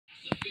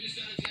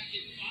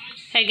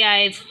Hey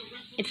guys,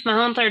 it's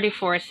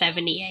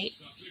Mahone3478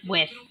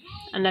 with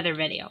another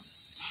video.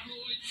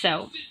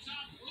 So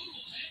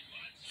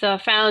I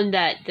found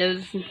that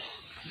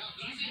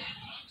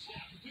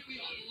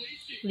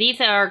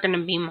these are gonna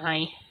be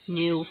my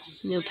new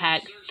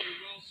pack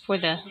for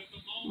the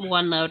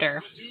one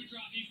loader.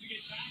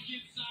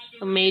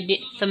 I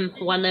made some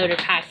one loader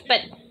packs, but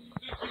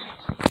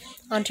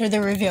onto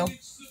the review.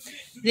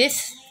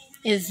 This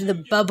is the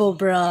Bubble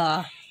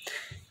Bra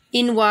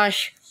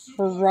In-Wash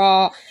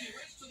Raw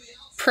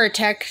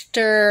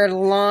Protector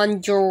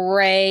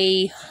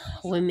Lingerie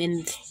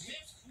women's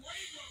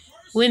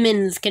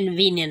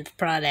convenience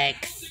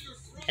products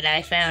that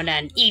I found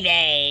on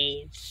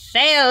eBay.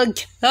 Sale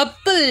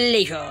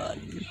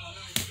completion.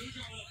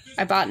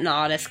 I bought an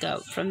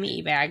otoscope from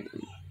eBay. I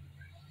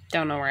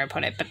don't know where I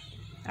put it, but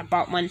I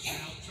bought one.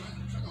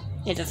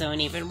 It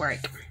doesn't even work.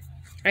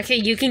 Okay,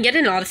 you can get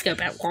an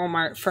otoscope at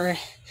Walmart for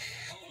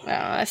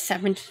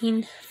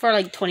for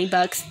like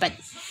 $20, but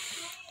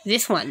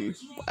this one,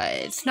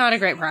 it's not a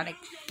great product.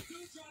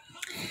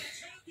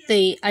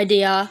 The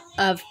idea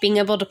of being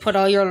able to put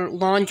all your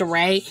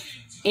lingerie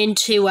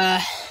into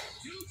a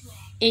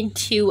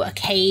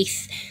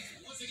case,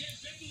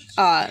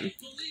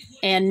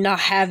 and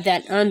not have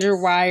that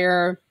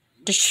underwire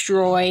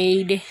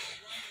destroyed,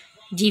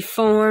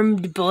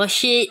 deformed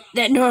bullshit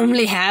that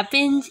normally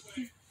happens.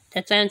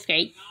 That sounds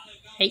great,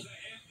 right?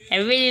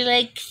 Everybody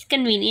likes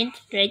convenience,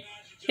 right?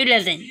 Who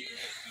doesn't?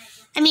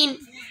 I mean,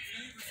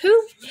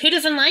 who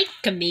doesn't like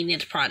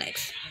convenience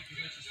products?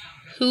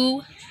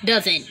 Who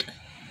doesn't?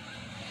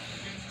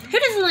 Who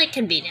doesn't like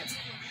convenience?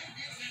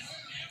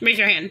 Raise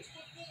your hand.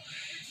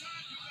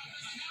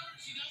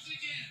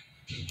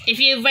 If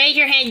you raise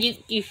your hand,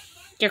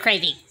 you're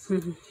crazy.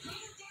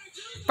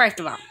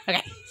 First of all,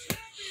 okay.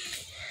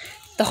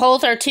 The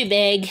holes are too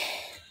big.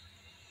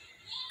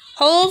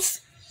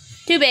 Holes,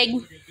 too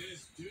big.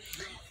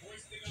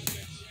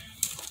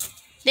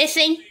 This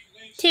thing,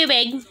 too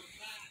big.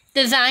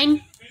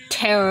 Design,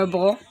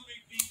 terrible.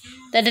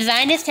 The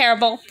design is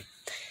terrible.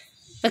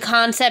 The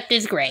concept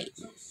is great.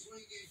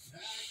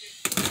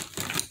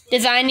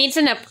 Design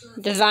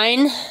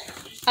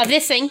of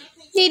this thing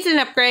needs an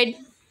upgrade.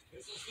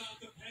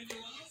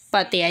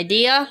 But the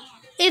idea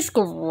is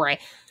great.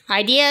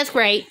 Idea is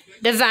great.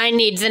 Design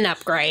needs an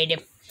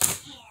upgrade.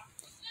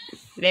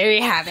 There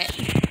you have it.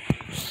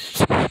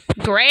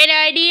 Great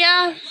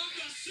idea.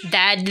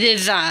 Bad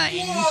design.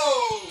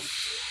 Whoa.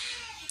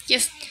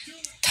 Just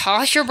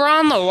toss your bra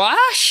in the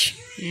wash?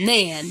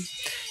 Man,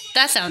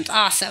 that sounds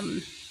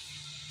awesome.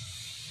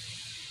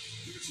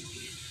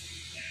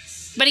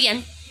 But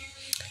again,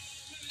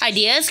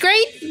 idea is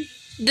great.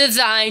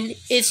 Design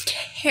is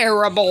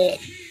terrible.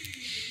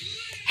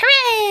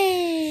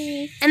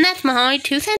 Hooray! And that's my 2 cents.